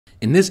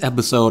In this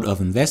episode of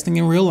Investing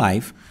in Real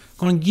Life,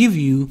 I'm going to give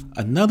you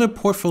another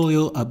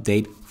portfolio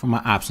update from my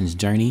options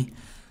journey.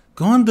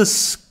 Going to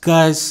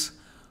discuss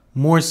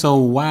more so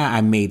why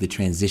I made the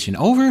transition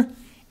over,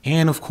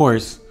 and of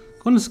course,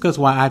 going to discuss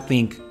why I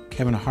think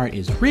Kevin Hart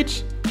is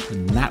rich but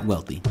not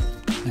wealthy.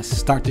 Let's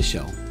start the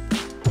show.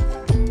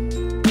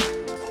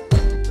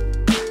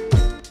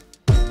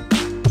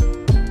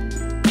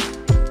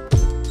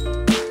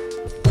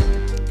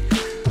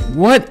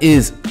 What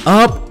is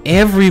up,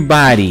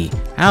 everybody?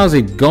 How's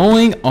it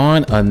going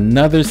on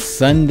another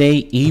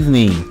Sunday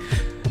evening?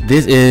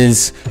 This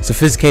is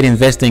Sophisticated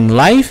Investing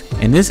Life,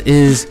 and this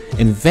is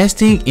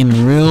Investing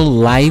in Real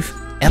Life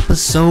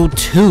episode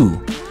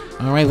 2.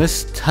 All right,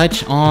 let's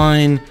touch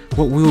on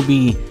what we will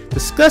be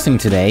discussing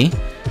today.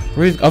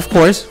 We're, of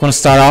course, going to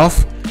start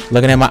off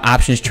looking at my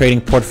options trading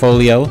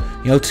portfolio.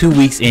 2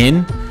 weeks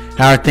in.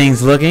 How are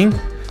things looking?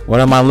 What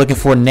am I looking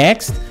for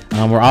next?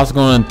 We're also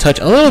going to touch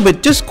a little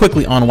bit, just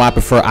quickly, on why I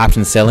prefer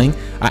option selling.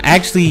 I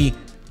actually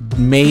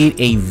made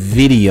a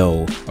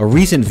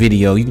recent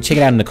video. You can check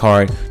it out in the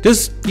card.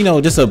 Just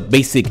a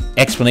basic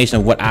explanation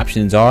of what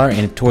options are,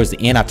 and towards the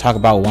end, I talk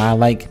about why I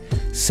like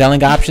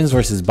selling options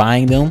versus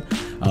buying them.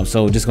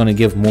 So just going to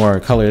give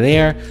more color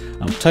there.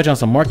 Touch on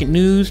some market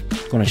news.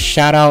 Going to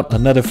shout out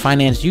another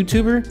finance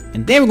YouTuber,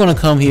 and then we're going to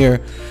come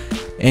here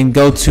and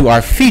go to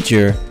our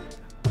feature: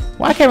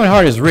 why Kevin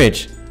Hart is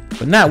rich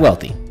but not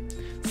wealthy.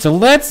 So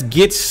let's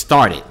get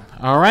started.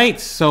 All right.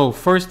 So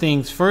first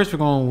things first, we're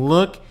going to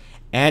look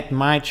at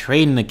my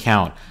trading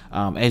account.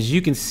 As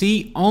you can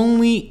see,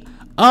 only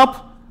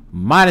up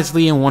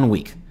modestly in 1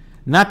 week.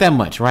 Not that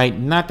much, right?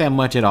 Not that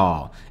much at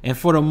all. And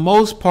for the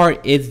most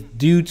part, it's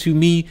due to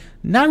me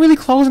not really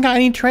closing out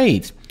any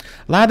trades.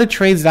 A lot of the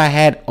trades that I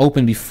had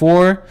open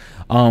before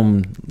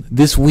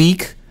this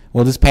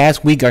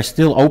past week are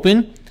still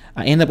open.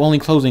 I ended up only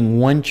closing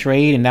one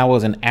trade, and that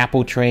was an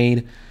Apple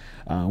trade,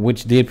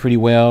 which did pretty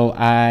well.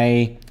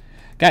 I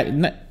got,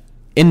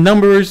 in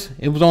numbers,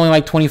 it was only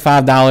like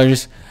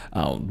 $25,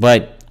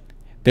 but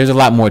there's a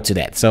lot more to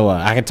that. So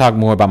I can talk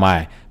more about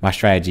my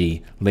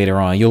strategy later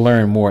on. You'll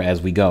learn more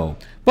as we go.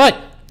 But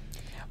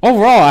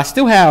overall, I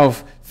still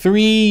have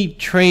 3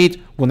 trades,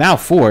 well now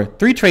 4,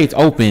 3 trades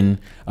open.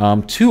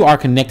 2 are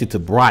connected to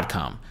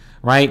Broadcom,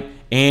 right?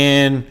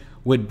 And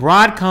with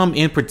Broadcom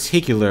in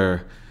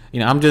particular,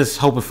 I'm just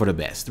hoping for the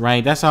best,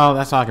 right? That's all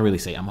I can really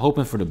say. I'm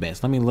hoping for the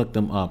best. Let me look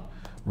them up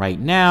right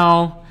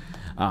now.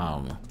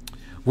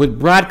 With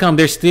Broadcom,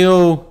 they're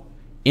still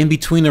in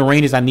between the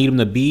ranges I need them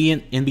to be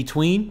in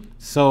between.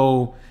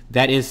 So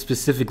that is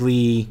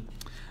specifically,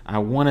 I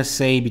want to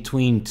say,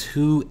 between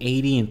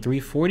 280 and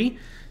 340.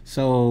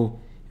 So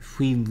if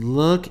we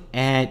look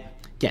at,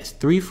 yes,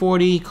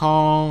 340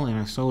 call, and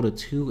I sold a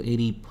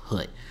 280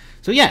 put.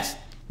 So yes,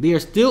 they are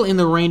still in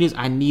the ranges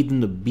I need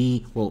them to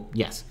be. Well,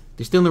 yes,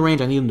 they're still in the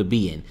range I need them to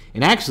be in.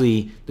 And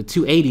actually, the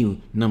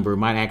 280 number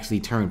might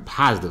actually turn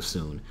positive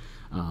soon.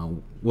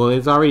 Well,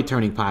 it's already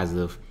turning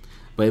positive,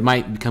 but it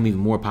might become even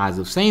more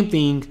positive. Same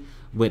thing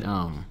with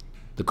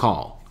the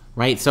call,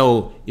 right?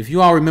 So if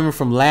you all remember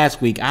from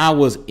last week, I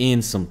was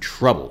in some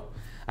trouble.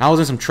 I was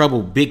in some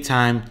trouble big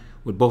time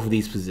with both of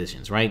these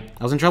positions, right?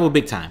 I was in trouble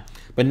big time.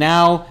 But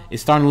now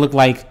it's starting to look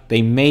like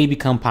they may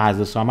become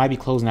positive, so I might be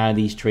closing out of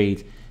these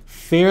trades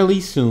fairly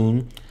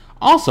soon.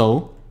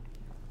 Also,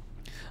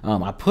 I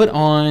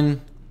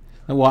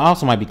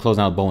also might be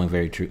closing out Boeing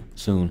very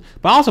soon.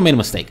 But I also made a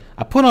mistake.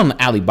 I put on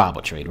the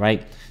Alibaba trade,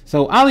 right?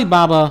 So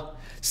Alibaba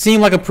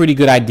seemed like a pretty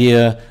good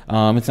idea.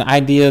 It's an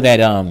idea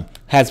that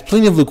has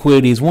plenty of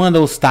liquidity. It's one of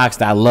those stocks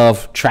that I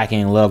love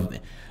tracking and love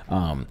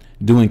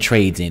doing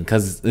trades in,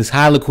 because it's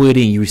high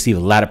liquidity and you receive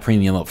a lot of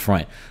premium up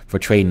front for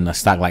trading a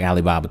stock like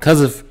Alibaba, because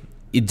of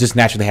it just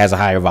naturally has a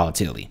higher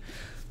volatility.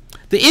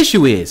 The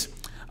issue is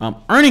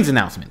earnings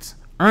announcements.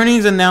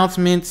 Earnings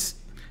announcements,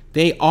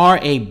 they are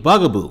a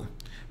bugaboo,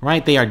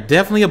 right? They are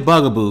definitely a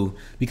bugaboo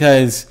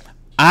because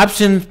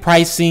option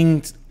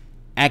pricing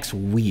acts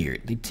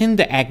weird. They tend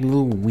to act a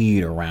little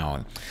weird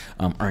around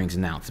earnings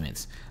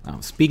announcements.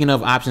 Speaking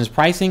of options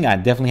pricing, I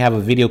definitely have a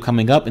video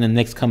coming up in the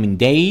next coming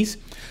days,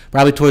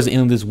 probably towards the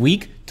end of this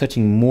week,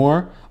 touching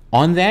more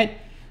on that.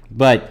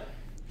 But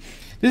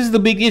this is the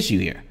big issue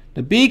here.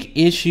 The big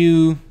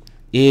issue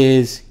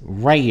is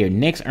right here,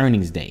 next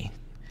earnings day.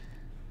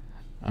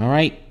 All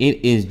right,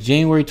 it is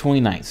January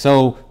 29th.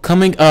 So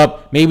coming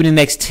up maybe the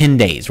next 10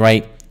 days,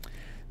 right?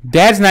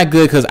 That's not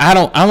good, because I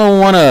don't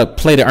want to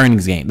play the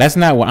earnings game. That's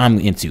not what I'm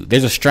into.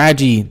 There's a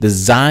strategy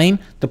designed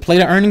to play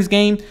the earnings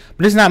game,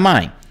 but it's not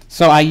mine.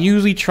 So I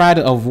usually try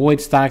to avoid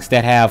stocks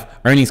that have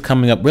earnings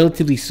coming up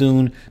relatively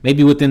soon,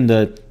 maybe within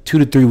the 2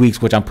 to 3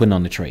 weeks, which I'm putting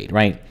on the trade,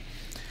 right?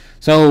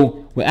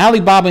 So with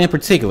Alibaba in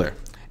particular,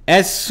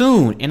 as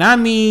soon, and I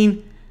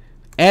mean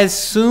as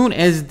soon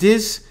as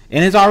this,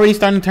 and it's already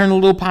starting to turn a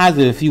little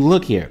positive if you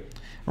look here,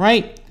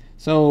 right?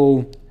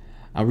 So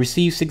I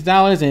received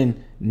 $6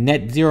 and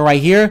net zero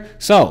right here.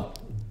 So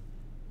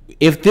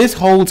if this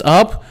holds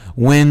up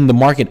when the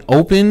market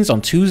opens on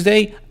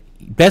Tuesday,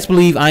 best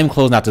believe I'm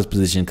closing out this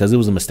position because it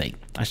was a mistake.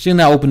 I shouldn't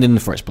have opened it in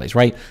the first place,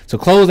 right? So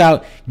close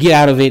out, get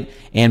out of it,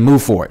 and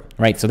move forward,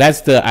 right? So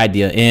that's the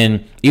idea.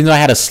 And even though I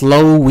had a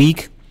slow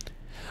week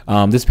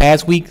this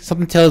past week,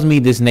 something tells me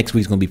this next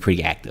week's going to be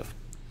pretty active.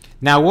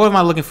 Now, what am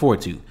I looking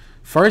forward to?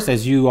 First,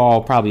 as you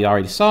all probably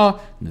already saw,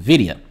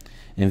 NVIDIA.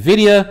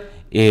 NVIDIA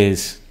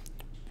is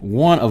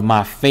one of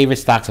my favorite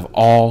stocks of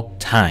all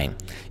time.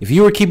 If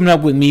you were keeping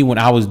up with me when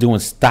I was doing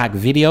stock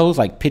videos,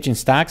 like pitching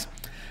stocks,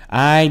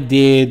 I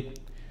did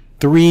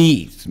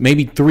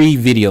maybe three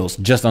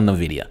videos just on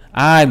NVIDIA.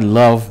 I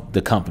love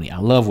the company. I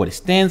love what it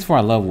stands for.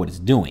 I love what it's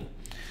doing,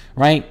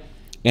 right?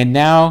 And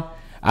now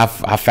I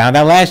found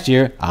out last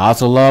year, I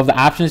also love the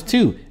options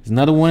too. It's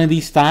another one of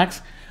these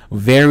stocks,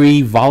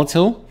 very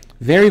volatile,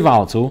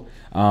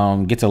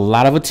 gets a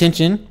lot of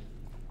attention.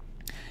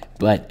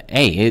 But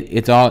hey,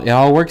 it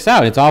all works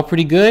out. It's all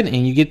pretty good,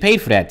 and you get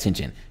paid for that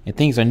attention. And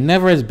things are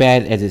never as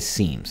bad as it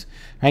seems,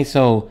 right?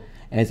 So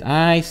as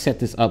I set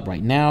this up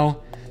right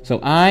now, so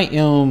I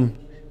am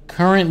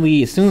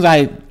currently, as soon as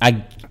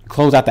I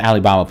close out the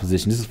Alibaba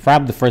position, this is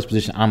probably the first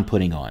position I'm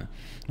putting on,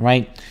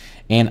 right?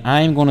 And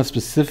I'm going to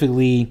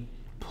specifically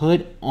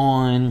put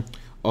on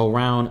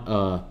around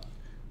a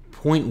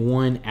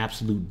 0.1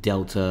 absolute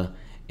delta,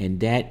 and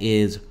that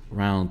is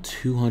around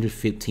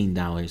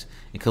 $215,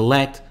 and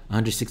collect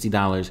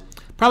 $160.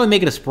 Probably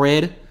make it a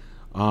spread,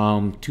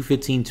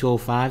 215,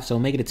 205. So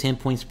make it a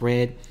 10-point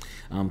spread.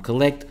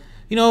 Collect,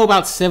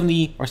 about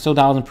 $70 or so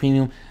in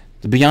premium.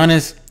 To be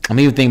honest, I'm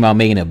even thinking about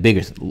making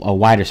a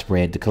wider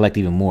spread to collect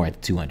even more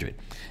at 200.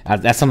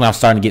 That's something I'm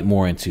starting to get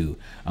more into.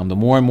 The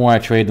more and more I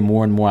trade, the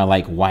more and more I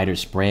like wider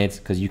spreads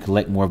because you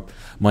collect more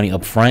money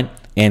up front.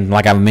 And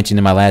like I mentioned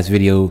in my last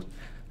video,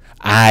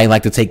 I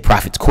like to take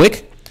profits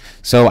quick.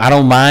 So I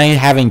don't mind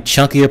having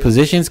chunkier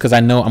positions because I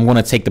know I'm going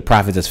to take the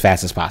profits as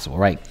fast as possible,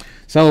 right?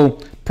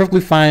 So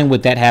perfectly fine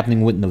with that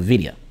happening with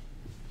NVIDIA.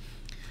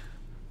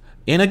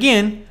 And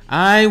again,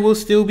 I will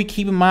still be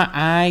keeping my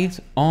eyes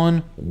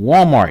on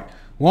Walmart.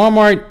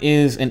 Walmart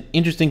is an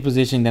interesting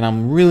position that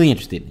I'm really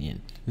interested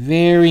in,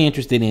 very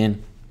interested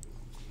in.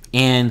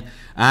 And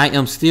I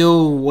am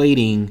still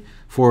waiting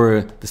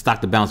for the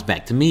stock to bounce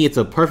back. To me, it's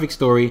a perfect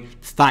story.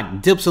 The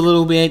stock dips a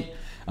little bit,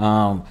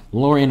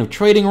 lower end of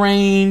trading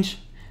range.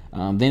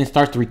 Then it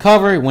starts to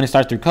recover. When it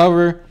starts to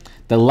recover,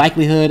 the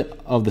likelihood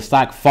of the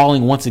stock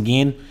falling once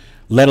again,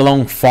 let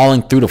alone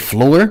falling through the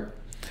floor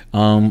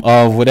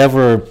of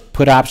whatever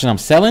put option I'm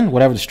selling,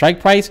 whatever the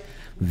strike price,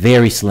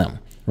 very slim,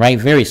 right?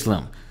 Very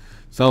slim.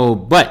 So,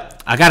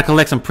 but I got to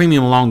collect some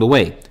premium along the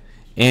way.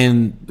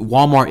 And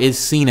Walmart is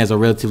seen as a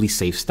relatively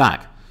safe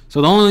stock.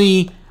 So the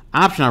only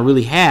option I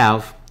really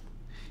have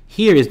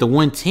here is the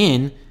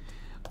 110.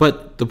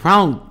 But the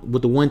problem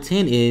with the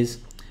 110 is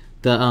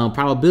the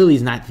probability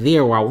is not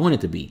there where I want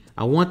it to be.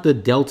 I want the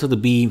delta to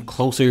be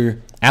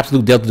closer,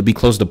 absolute delta to be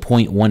closer to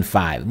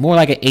 0.15. More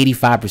like an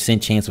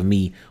 85% chance of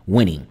me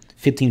winning,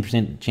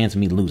 15% chance of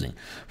me losing.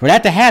 For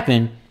that to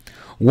happen,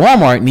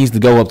 Walmart needs to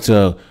go up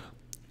to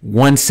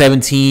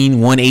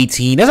 117,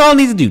 118. That's all it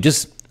needs to do.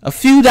 Just a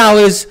few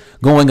dollars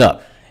going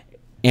up.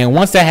 And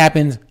once that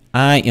happens,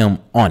 I am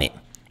on it,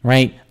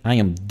 right? I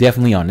am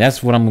definitely on it.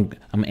 That's what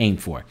I'm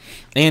aimed for.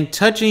 And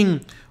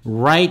touching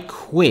right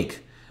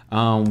quick,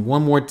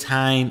 one more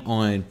time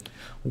on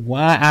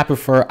why I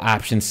prefer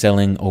option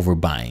selling over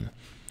buying.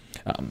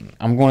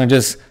 I'm going to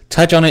just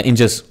touch on it in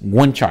just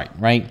one chart,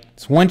 right?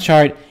 It's one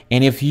chart.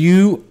 And if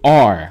you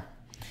are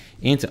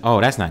into,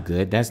 oh, that's not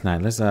good. That's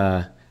not, let's,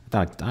 I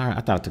thought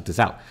I took this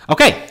out.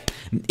 Okay.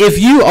 If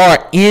you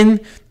are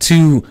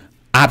into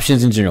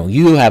options in general,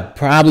 you have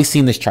probably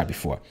seen this chart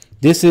before.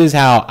 This is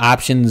how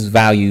options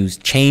values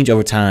change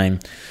over time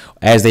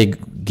as they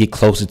get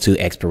closer to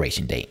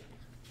expiration date.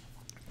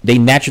 They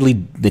naturally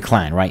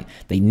decline, right?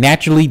 They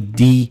naturally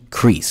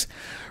decrease,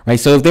 right?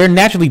 So if they're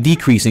naturally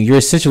decreasing, you're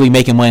essentially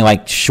making money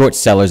like short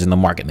sellers in the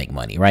market make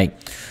money, right?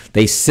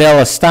 They sell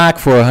a stock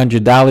for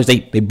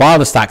 $100. They borrow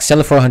the stock, sell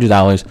it for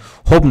 $100,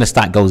 hoping the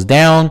stock goes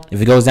down.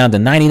 If it goes down to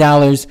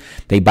 $90,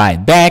 they buy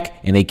it back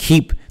and they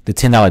keep the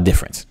 $10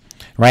 difference,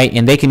 right?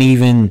 And they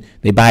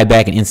buy it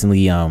back and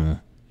instantly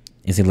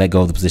let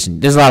go of the position.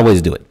 There's a lot of ways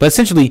to do it, but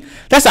essentially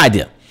that's the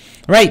idea.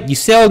 Right? You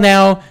sell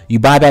now, you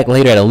buy back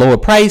later at a lower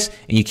price,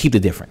 and you keep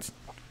the difference.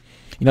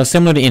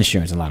 Similar to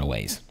insurance in a lot of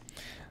ways.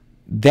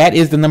 That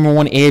is the number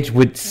one edge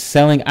with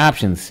selling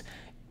options.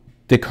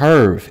 The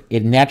curve,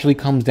 it naturally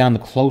comes down the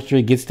closer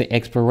it gets to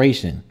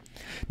expiration.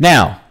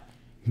 Now,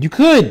 you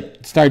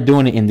could start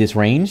doing it in this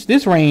range.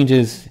 This range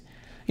is,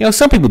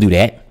 some people do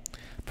that,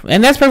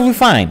 and that's perfectly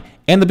fine.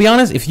 And to be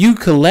honest, if you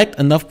collect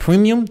enough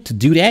premium to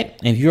do that,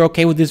 and if you're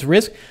okay with this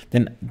risk,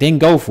 then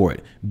go for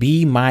it.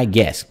 Be my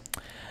guest.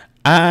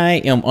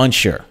 I am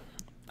unsure.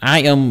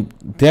 I am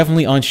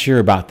definitely unsure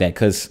about that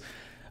because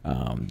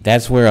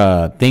that's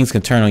where things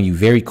can turn on you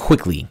very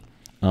quickly,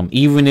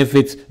 even if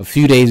it's a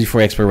few days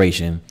before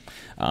expiration.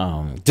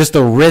 Just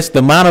the risk, the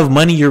amount of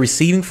money you're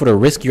receiving for the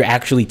risk you're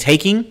actually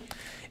taking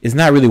is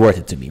not really worth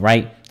it to me,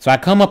 right? So I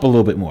come up a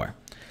little bit more.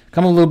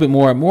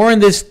 More in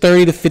this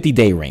 30 to 50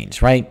 day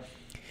range, right?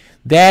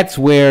 That's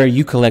where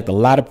you collect a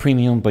lot of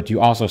premium, but you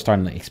also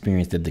starting to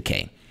experience the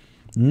decay.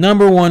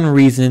 Number one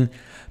reason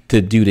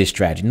to do this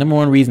strategy. Number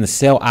one reason to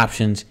sell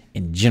options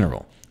in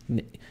general.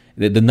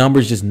 The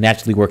numbers just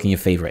naturally work in your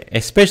favor,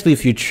 especially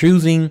if you're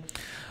choosing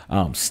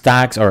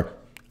stocks or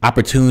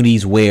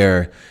opportunities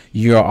where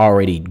you're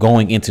already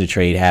going into the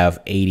trade have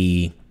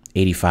 80,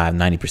 85,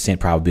 90%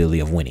 probability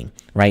of winning,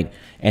 right?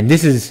 And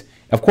this is,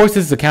 of course,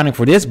 this is accounting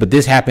for this, but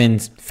this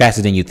happens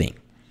faster than you think.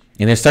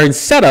 And there's certain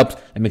setups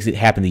that makes it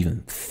happen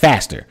even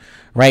faster,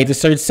 right? There's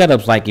certain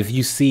setups, like if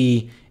you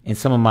see in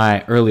some of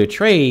my earlier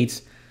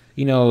trades,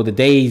 you know, the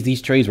days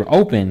these trades were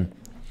open,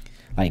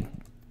 like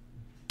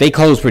they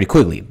closed pretty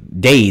quickly.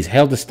 Days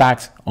held the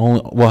stocks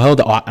only, well, held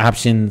the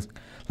options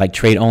like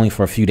trade only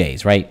for a few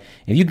days, right?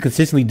 If you can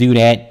consistently do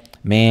that,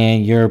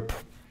 man, your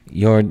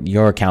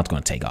account's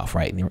going to take off,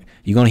 right?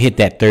 You're going to hit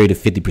that 30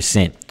 to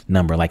 50%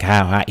 number, like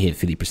how I hit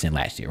 50%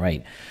 last year,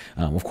 right?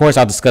 Of course,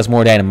 I'll discuss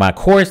more of that in my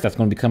course. That's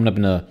going to be coming up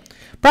in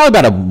probably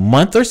about a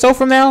month or so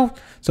from now.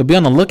 So be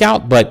on the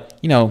lookout, but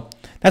you know,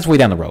 that's way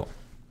down the road.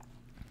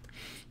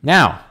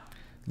 Now,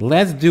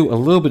 let's do a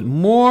little bit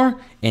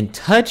more and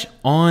touch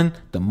on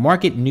the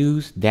market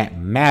news that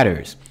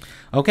matters.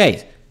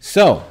 Okay,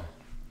 so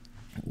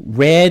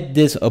read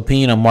this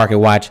opinion on Market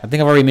Watch. I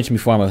think I've already mentioned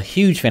before, I'm a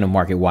huge fan of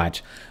Market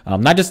Watch.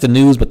 Not just the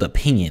news, but the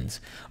opinions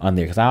on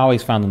there, because I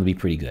always found them to be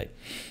pretty good.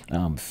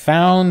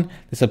 Found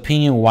this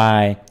opinion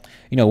why,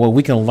 you know, what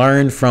we can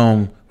learn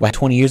from what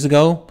 20 years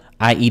ago,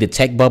 i.e. the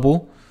tech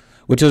bubble,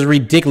 which was a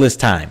ridiculous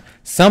time.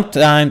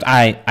 Sometimes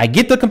I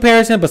get the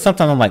comparison, but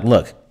sometimes I'm like,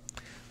 look,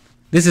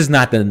 this is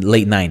not the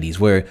late 90s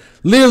where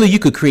literally you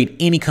could create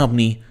any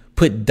company,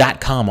 put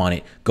 .com on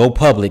it, go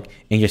public,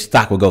 and your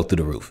stock will go through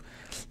the roof.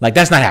 Like,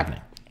 that's not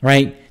happening,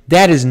 right?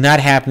 That is not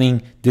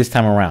happening this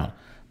time around.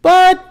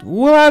 But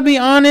will I be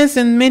honest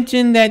and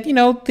mention that, you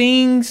know,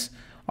 things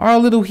are a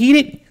little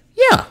heated?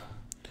 Yeah.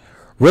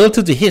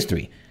 Relative to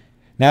history.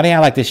 Now they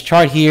have like this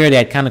chart here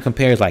that kind of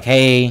compares like,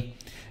 hey,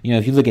 you know,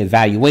 if you look at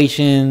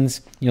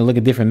valuations, you know, look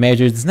at different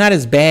measures, it's not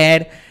as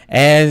bad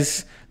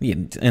as,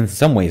 in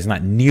some ways, it's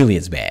not nearly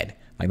as bad,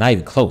 like not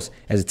even close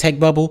as a tech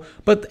bubble,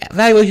 but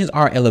valuations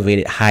are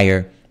elevated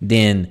higher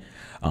than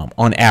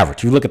on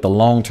average. You look at the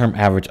long-term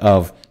average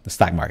of the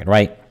stock market,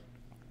 right?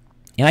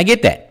 And I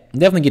get that,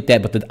 definitely get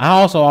that, but I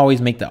also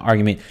always make the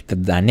argument that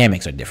the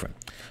dynamics are different.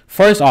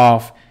 First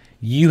off,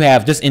 you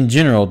have just in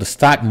general, the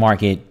stock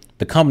market,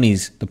 the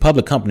companies, the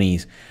public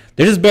companies,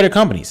 they're just better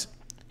companies.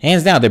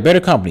 Hands down, they're better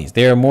companies.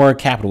 They're more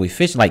capital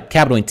efficient, like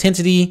capital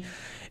intensity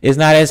is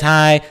not as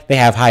high. They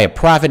have higher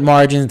profit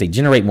margins. They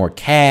generate more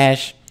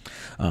cash.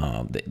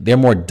 They're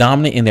more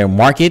dominant in their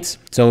markets.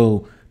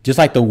 So just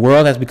like the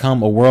world has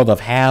become a world of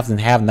haves and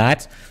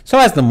have-nots, so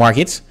has the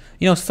markets,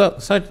 you know,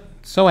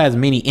 so has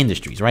many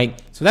industries, right?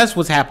 So that's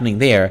what's happening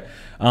there.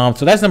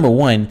 So that's number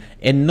one.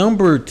 And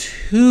number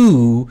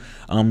two,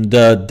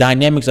 the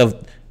dynamics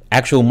of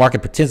actual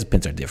market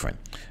participants are different,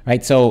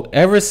 right? So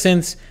ever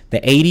since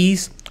the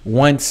 80s,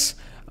 once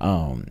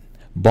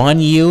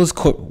bond yields,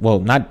 well,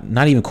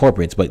 not even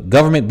corporates, but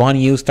government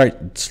bond yields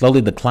start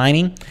slowly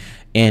declining,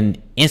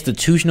 and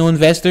institutional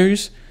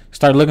investors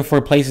start looking for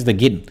places to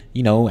get,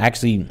 you know,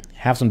 actually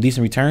have some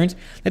decent returns,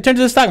 they turn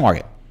to the stock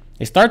market.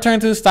 They start turning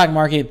to the stock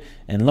market,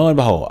 and lo and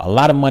behold, a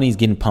lot of money is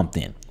getting pumped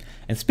in.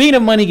 And speaking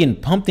of money getting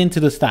pumped into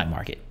the stock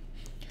market,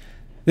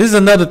 this is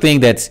another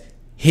thing that's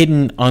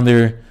hidden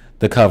under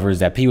the covers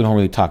that people don't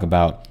really talk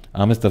about.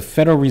 It's the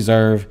Federal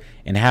Reserve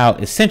and how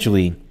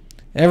essentially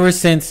ever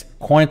since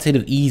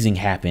quantitative easing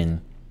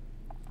happened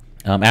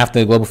after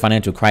the global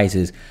financial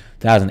crisis,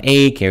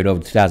 2008 carried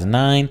over to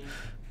 2009,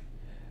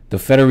 the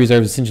Federal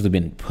Reserve has essentially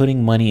been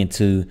putting money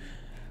into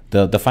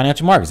the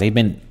financial markets. They've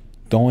been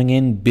throwing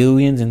in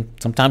billions and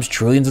sometimes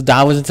trillions of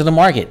dollars into the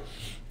market.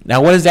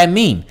 Now, what does that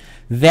mean?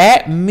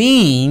 That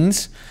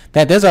means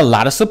that there's a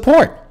lot of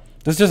support.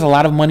 There's just a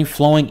lot of money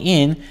flowing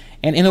in,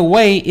 and in a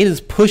way, it is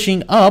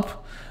pushing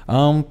up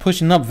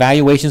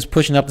valuations,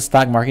 pushing up the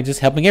stock market, just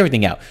helping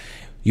everything out.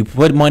 You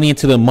put money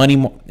into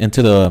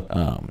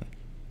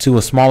to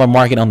a smaller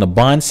market on the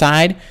bond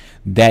side,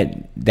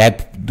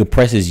 that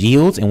depresses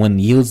yields, and when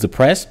yields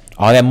depress,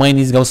 all that money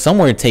needs to go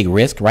somewhere to take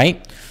risk,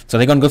 right? So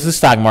they're going to go to the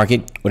stock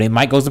market, or it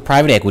might go to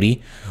private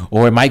equity,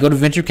 or it might go to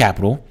venture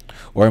capital,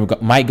 or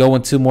it might go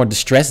into more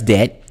distressed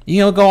debt.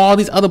 You know, go all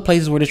these other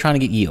places where they're trying to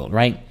get yield,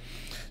 right?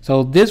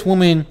 So this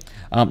woman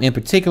in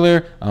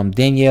particular,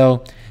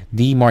 Danielle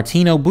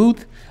DiMartino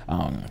Booth,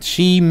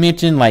 she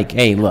mentioned like,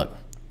 hey, look,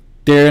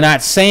 they're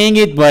not saying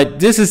it, but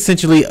this is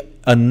essentially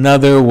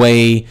another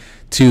way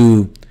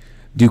to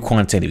do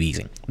quantitative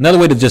easing. Another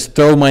way to just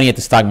throw money at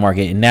the stock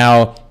market, and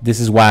now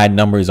this is why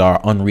numbers are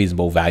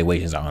unreasonable,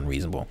 valuations are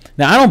unreasonable.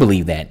 Now, I don't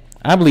believe that.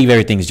 I believe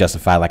everything is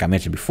justified, like I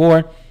mentioned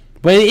before,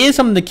 but it is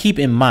something to keep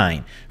in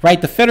mind,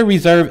 right? The Federal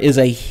Reserve is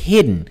a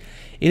hidden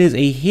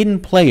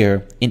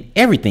player in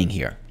everything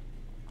here.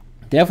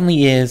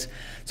 Definitely is.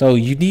 So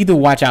you need to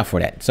watch out for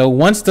that. So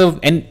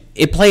and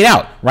it played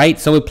out, right?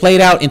 So it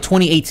played out in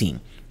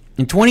 2018.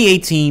 In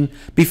 2018,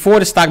 before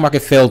the stock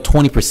market fell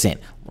 20%,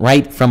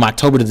 right, from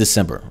October to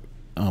December,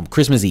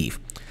 Christmas Eve.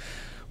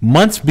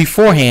 months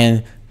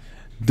beforehand,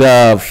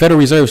 the Federal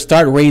Reserve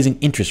started raising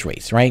interest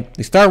rates, right?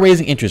 They start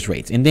raising interest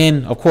rates. And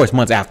then, of course,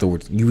 months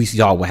afterwards, we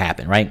saw what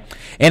happened, right?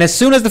 And as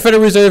soon as the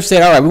Federal Reserve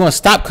said, all right, we're going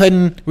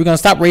to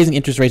stop raising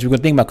interest rates, we're going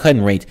to think about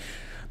cutting rates,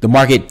 the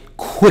market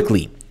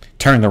quickly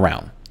turned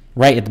around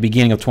right at the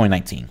beginning of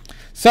 2019.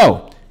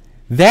 So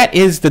that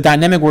is the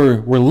dynamic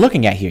we're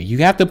looking at here. You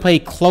have to pay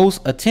close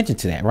attention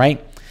to that,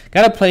 right?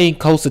 Got to pay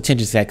close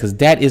attention to that, because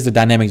that is the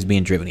dynamics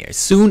being driven here. As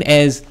soon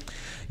as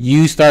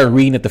you start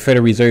reading that the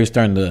Federal Reserve is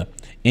starting to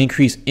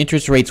increase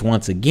interest rates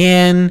once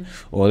again,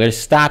 or they're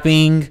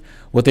stopping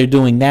what they're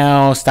doing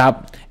now,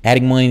 stop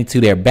adding money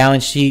to their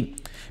balance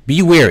sheet,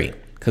 be wary,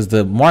 because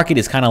the market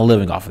is kind of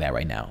living off of that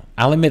right now.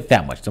 I'll admit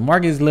that much. The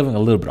market is living a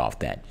little bit off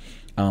that.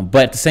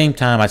 But at the same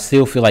time, I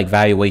still feel like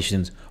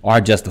valuations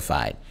are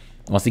justified.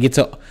 Once they get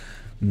to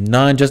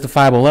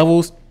non-justifiable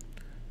levels,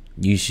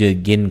 you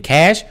should get in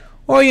cash,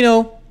 or,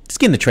 just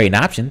get in the trading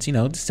options,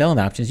 just selling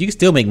options. You can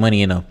still make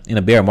money in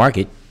a bear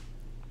market.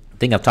 I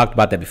think I've talked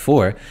about that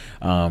before.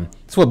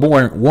 That's what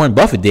Warren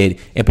Buffett did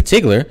in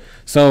particular.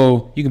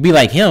 So you can be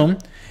like him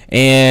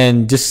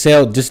and just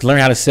learn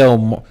how to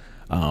sell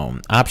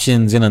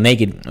options in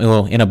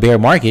a bear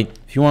market.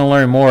 If you want to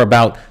learn more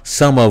about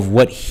some of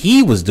what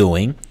he was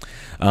doing,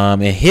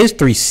 and his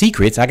 3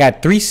 secrets, I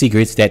got 3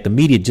 secrets that the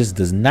media just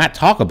does not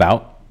talk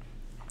about.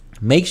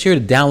 Make sure to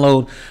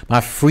download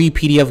my free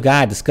PDF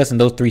guide discussing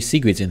those 3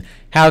 secrets and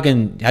how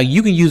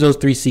you can use those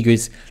 3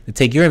 secrets to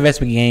take your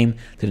investment game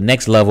to the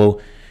next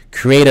level.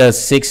 Create a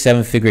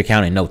 6-7 figure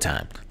account in no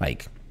time.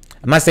 Like,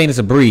 I'm not saying it's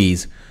a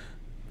breeze,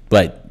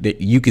 but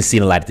you can see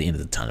the light at the end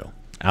of the tunnel.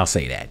 I'll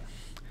say that.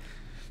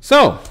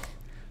 So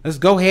let's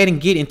go ahead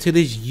and get into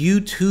this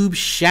YouTube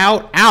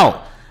shout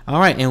out. All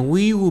right, and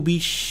we will be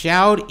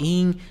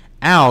shouting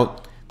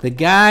out the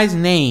guy's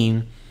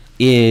name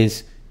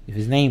is, if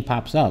his name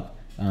pops up,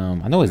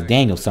 I know it's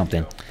Daniel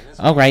something.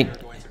 All right.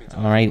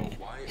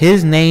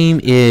 His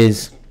name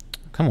is,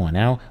 come on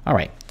now. All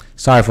right.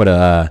 Sorry for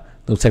the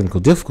little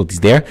technical difficulties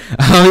there.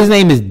 His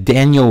name is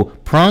Daniel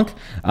Prunk.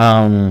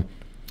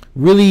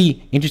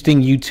 Really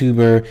interesting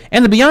YouTuber.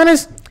 And to be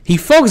honest, he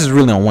focuses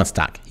really on one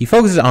stock. He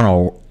focuses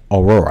on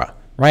Aurora,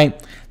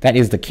 right? That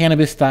is the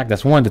cannabis stock.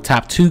 That's one of the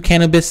top 2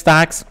 cannabis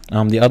stocks.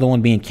 The other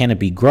one being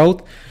Canopy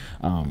Growth.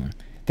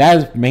 That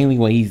is mainly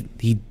what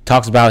he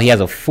talks about. He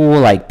has a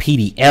full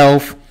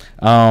PDF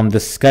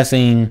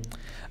discussing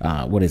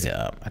what is it?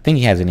 I think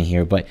he has it in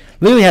here, but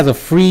literally has a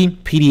free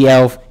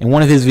PDF in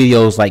one of his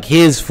videos, like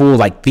his full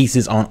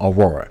thesis on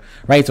Aurora.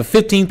 Right? It's a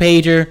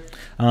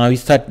 15-pager.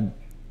 He's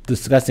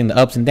discussing the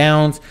ups and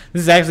downs.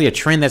 This is actually a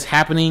trend that's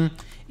happening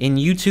in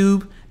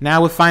YouTube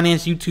now with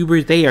finance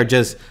YouTubers. They are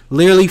just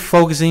literally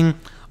focusing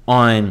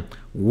on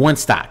one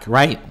stock,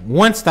 right?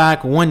 One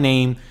stock, one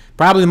name,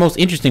 probably the most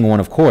interesting one,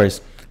 of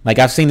course. Like,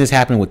 I've seen this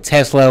happen with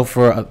Tesla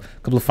for a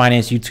couple of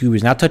finance YouTubers,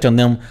 and I'll touch on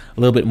them a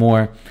little bit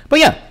more. But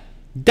yeah,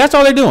 that's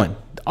all they're doing.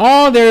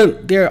 All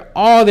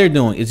they're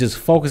doing is just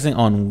focusing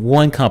on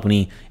one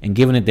company and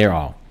giving it their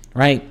all,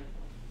 right?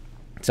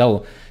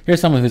 So here's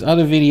some of his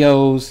other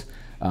videos.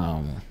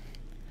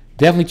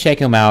 Definitely check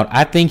him out.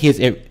 I think his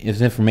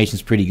information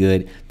is pretty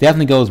good.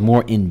 Definitely goes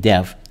more in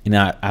depth, and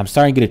I'm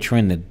starting to get a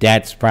trend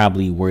that's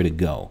probably where to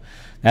go.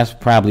 That's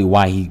probably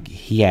why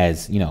he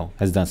has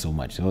done so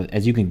much. So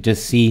as you can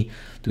just see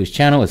through his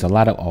channel, it's a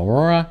lot of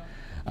Aurora,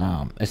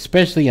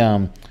 especially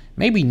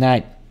maybe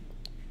not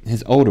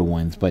his older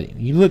ones, but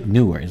you look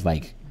newer. It's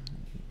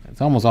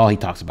almost all he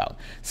talks about.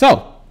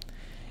 So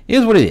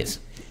here's what it is.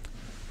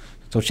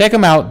 So check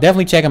him out.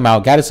 Definitely check him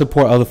out. Got to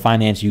support other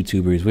finance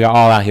YouTubers. We are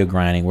all out here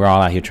grinding. We're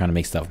all out here trying to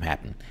make stuff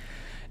happen.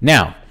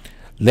 Now,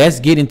 let's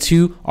get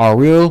into our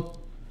real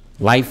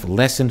life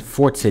lesson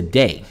for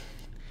today,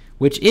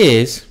 which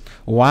is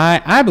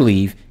why I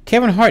believe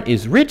Kevin Hart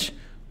is rich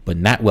but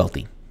not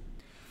wealthy.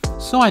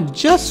 So I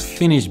just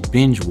finished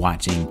binge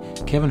watching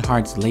Kevin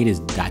Hart's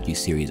latest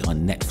docuseries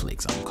on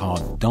Netflix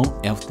called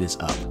Don't F This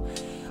Up.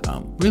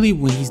 Really,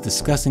 when he's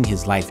discussing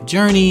his life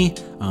journey,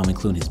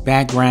 including his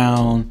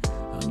background,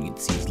 you can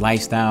see his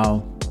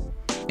lifestyle,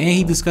 and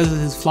he discusses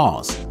his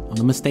flaws,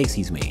 the mistakes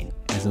he's made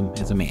as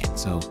a man.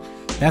 So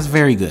that's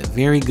very good,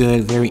 very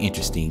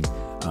interesting.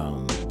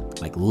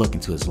 Look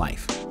into his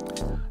life.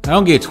 Now,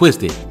 don't get it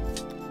twisted.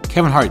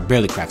 Kevin Hart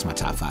barely cracks my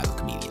top 5 of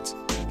comedians.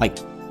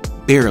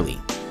 Barely.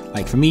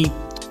 For me,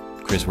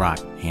 Chris Rock,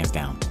 hands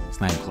down. It's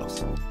not even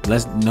close.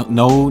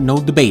 No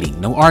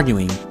debating, no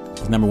arguing.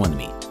 He's number 1 to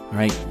me. All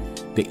right.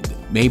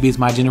 Maybe it's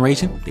my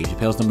generation. Dave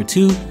Chappelle's number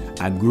 2.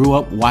 I grew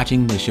up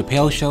watching the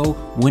Chappelle Show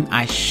when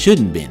I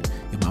shouldn't been.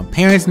 If my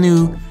parents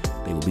knew,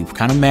 they would be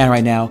kind of mad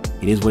right now.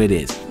 It is what it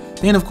is.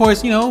 Then, of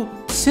course,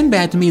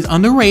 Sinbad to me is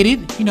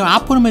underrated.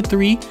 I'll put him at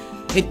 3.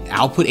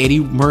 I'll put Eddie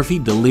Murphy.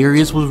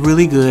 Delirious was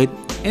really good.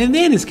 And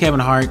then it's Kevin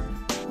Hart.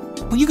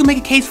 But you can make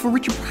a case for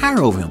Richard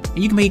Pryor over him. And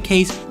you can make a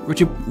case,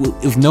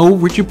 if no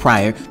Richard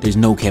Pryor, there's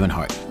no Kevin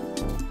Hart.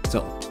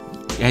 So,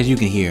 as you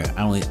can hear,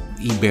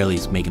 he barely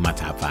is making my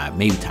top 5,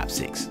 maybe top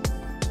 6.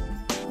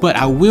 But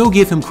I will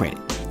give him credit.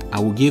 I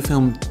will give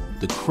him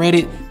the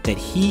credit that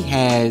he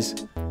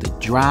has the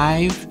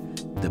drive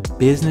the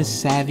business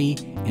savvy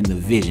and the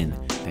vision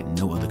that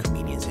no other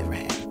comedians ever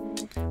had.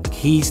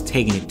 He's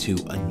taking it to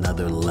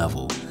another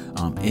level,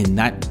 and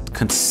not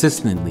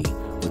consistently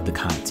with the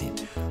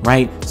content,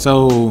 right?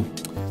 So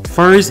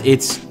first,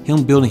 it's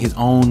him building his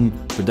own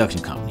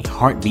production company,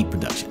 Heartbeat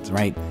Productions,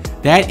 right?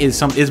 That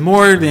is it's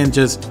more than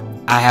just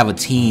I have a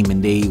team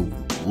and they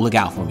look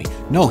out for me.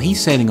 No, he's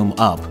setting them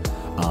up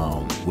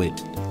with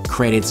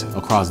credits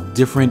across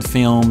different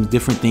films,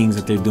 different things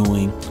that they're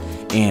doing,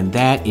 and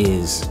that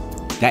is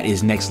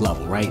next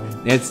level, right?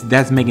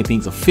 That's making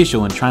things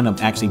official and trying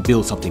to actually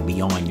build something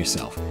beyond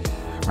yourself,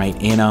 right?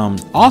 And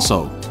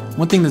also,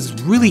 one thing that's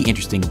really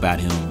interesting about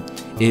him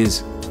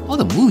is all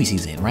the movies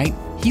he's in, right?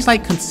 He's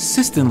like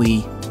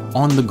consistently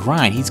on the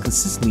grind. He's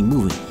consistently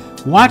moving.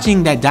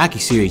 Watching that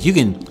docuseries, you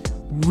can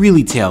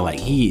really tell like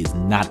he is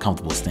not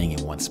comfortable staying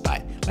in one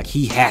spot. Like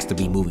he has to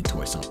be moving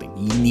towards something.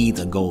 He needs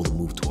a goal to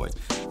move towards.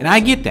 And I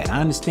get that.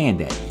 I understand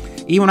that.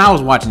 Even when I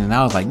was watching it,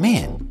 I was like,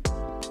 man,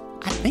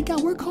 I think I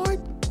work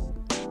hard,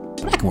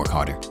 but I can work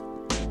harder.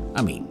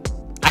 I mean,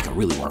 I can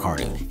really work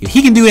harder. If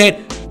he can do that,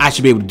 I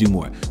should be able to do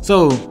more.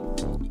 So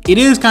it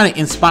is kind of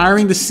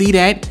inspiring to see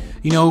that,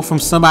 from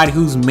somebody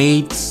who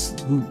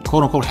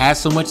quote unquote has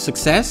so much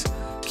success.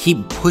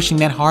 Keep pushing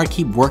that hard,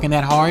 keep working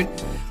that hard.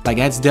 Like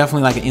that's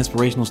definitely like an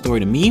inspirational story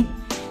to me.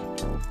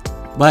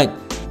 But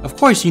of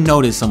course,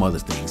 there's some other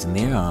things in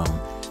there.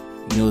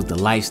 The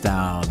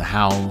lifestyle, the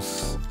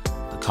house,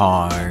 the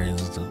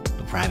cars,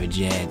 the private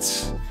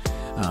jets,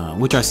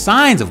 which are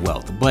signs of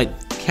wealth.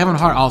 But Kevin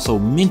Hart also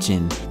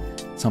mentioned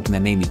something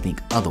that made me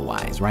think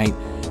otherwise, right?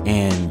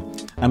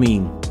 And I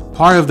mean,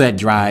 part of that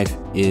drive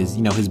is,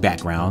 his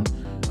background,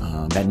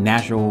 that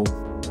natural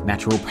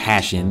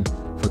passion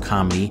for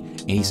comedy.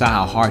 And he saw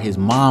how hard his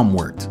mom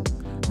worked,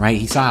 right?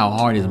 He saw how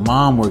hard his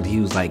mom worked. He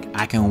was like,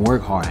 I can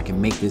work hard. I can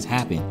make this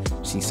happen.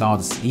 He saw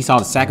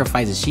the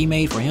sacrifices she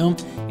made for him,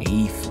 and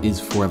he is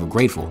forever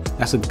grateful.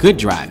 That's a good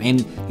drive.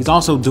 And he's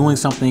also doing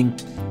something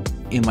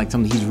in like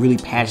something he's really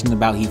passionate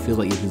about. He feels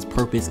like it's his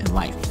purpose in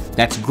life.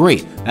 That's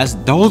great.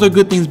 Those are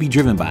good things to be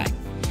driven by.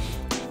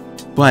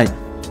 But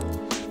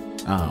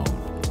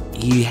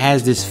he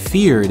has this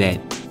fear that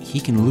he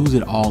can lose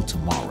it all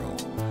tomorrow,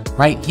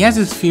 right? He has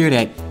this fear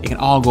that it can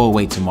all go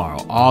away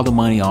tomorrow. All the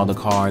money, all the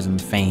cars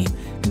and fame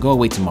can go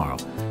away tomorrow.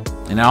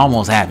 And that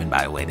almost happened,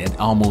 by the way. That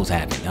almost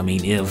happened. I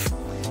mean, if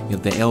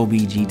the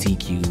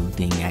LGBTQ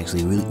thing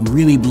actually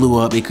really blew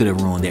up, it could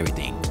have ruined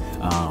everything.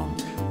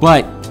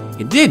 But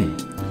it didn't.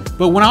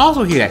 But when I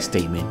also hear that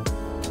statement,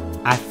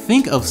 I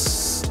think of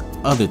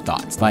other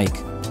thoughts, like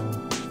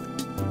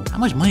how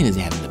much money does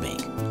he have in the bank?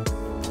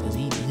 Does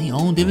he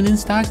own dividend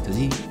stocks? Does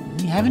he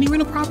have any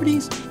rental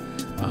properties?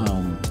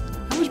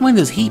 How much money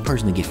does he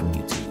personally get from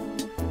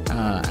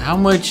YouTube? How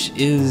much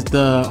is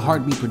the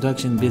Heartbeat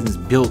production business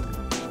built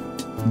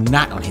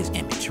not on his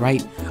image,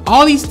 right?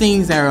 All these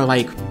things that are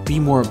like be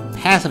more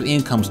passive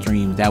income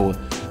streams that will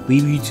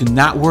leave you to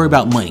not worry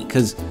about money,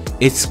 because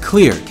it's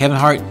clear Kevin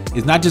Hart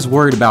is not just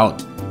worried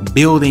about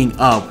building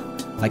up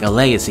like a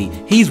legacy.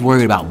 He's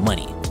worried about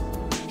money.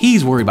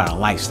 He's worried about a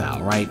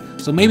lifestyle, right?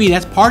 So maybe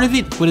that's part of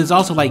it, but it's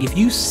also like if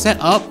you set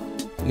up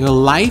your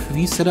life, if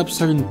you set up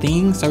certain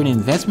things, certain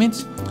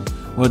investments,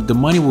 well, the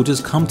money will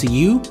just come to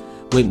you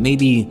with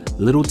maybe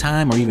little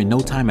time or even no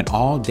time at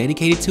all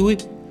dedicated to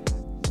it.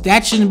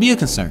 That shouldn't be a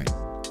concern.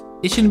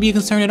 It shouldn't be a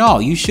concern at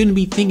all. You shouldn't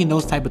be thinking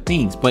those type of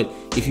things. But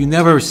if you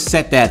never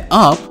set that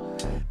up,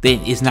 then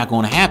it's not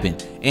going to happen.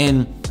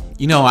 And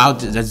I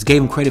just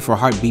gave him credit for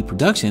Heartbeat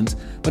Productions,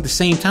 but at the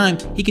same time,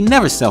 he can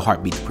never sell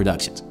Heartbeat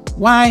Productions.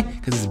 Why?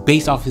 Because it's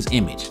based off his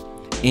image,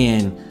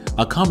 and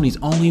a company's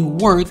only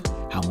worth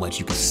how much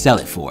you can sell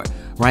it for,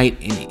 right?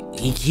 And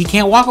he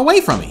can't walk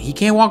away from it. He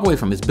can't walk away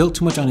from it. It's built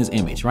too much on his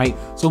image, right?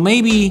 So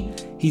maybe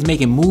he's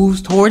making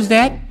moves towards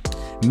that.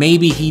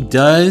 Maybe he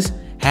does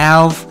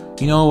have,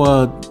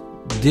 a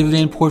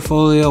dividend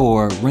portfolio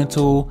or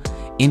rental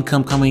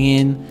income coming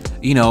in,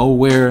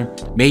 where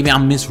maybe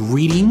I'm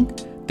misreading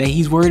that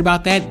he's worried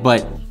about that.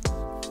 But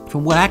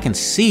from what I can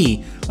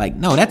see, like,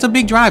 no, that's a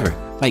big driver.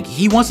 Like,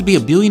 he wants to be a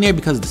billionaire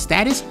because of the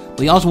status,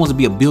 but he also wants to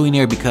be a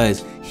billionaire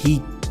because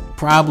he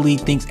probably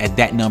thinks at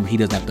that number he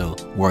doesn't have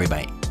to worry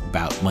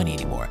about money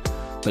anymore.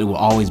 But it will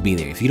always be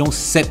there. If you don't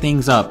set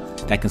things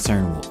up, that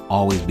concern will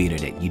always be there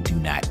that you do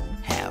not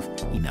have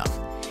enough.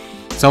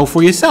 So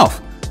for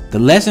yourself, the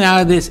lesson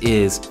out of this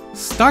is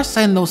start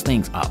setting those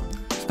things up.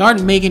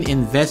 Start making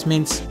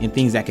investments in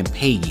things that can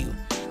pay you.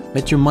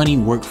 Let your money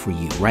work for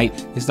you, right?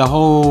 It's the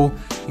whole,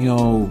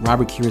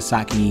 Robert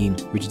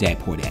Kiyosaki, Rich Dad,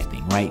 Poor Dad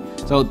thing, right?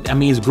 So, I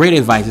mean, it's great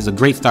advice. It's a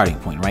great starting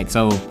point, right?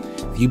 So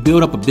if you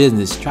build up a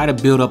business, try to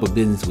build up a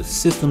business with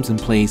systems in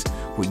place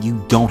where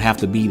you don't have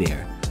to be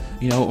there,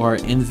 or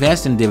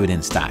invest in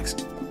dividend stocks.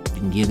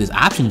 You can give this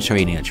option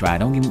trading a try.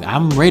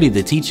 I'm ready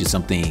to teach you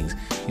some things.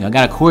 I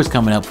got a course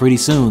coming up pretty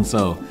soon,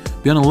 so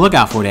be on the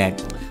lookout for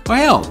that. Or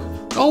hell,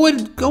 go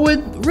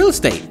with real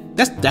estate.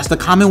 That's the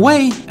common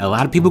way. A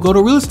lot of people go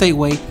to real estate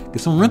way.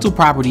 Get some rental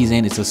properties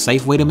in. It's a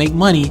safe way to make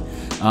money.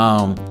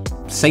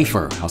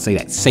 Safer. I'll say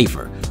that,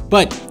 safer.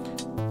 But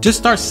Just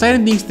start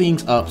setting these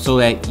things up so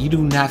that you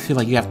do not feel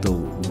like you have to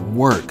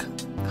work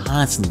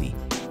constantly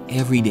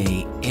every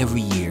day,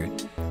 every year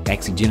to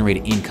actually generate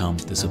an income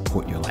to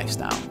support your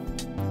lifestyle.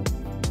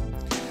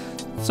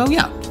 So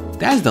yeah,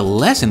 that's the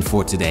lesson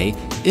for today.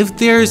 If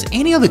there's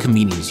any other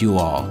comedians you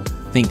all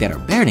think that are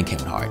better than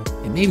Kevin Hart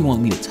and maybe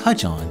want me to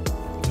touch on,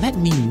 let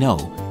me know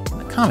in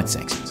the comment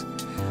sections.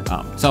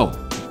 So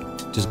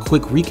just a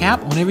quick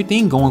recap on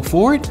everything going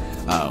forward.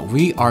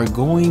 We are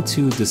going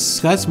to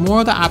discuss more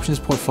of the options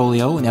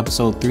portfolio in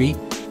episode 3,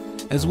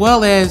 as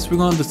well as we're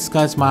going to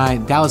discuss my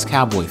Dallas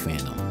Cowboy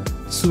fandom.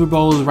 The Super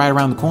Bowl is right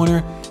around the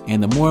corner,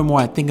 and the more and more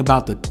I think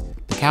about the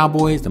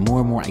Cowboys, the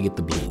more and more I get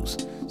the blues.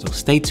 So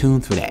stay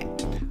tuned for that.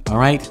 All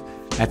right,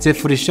 that's it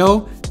for the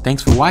show.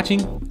 Thanks for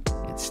watching,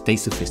 and stay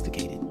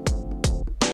sophisticated.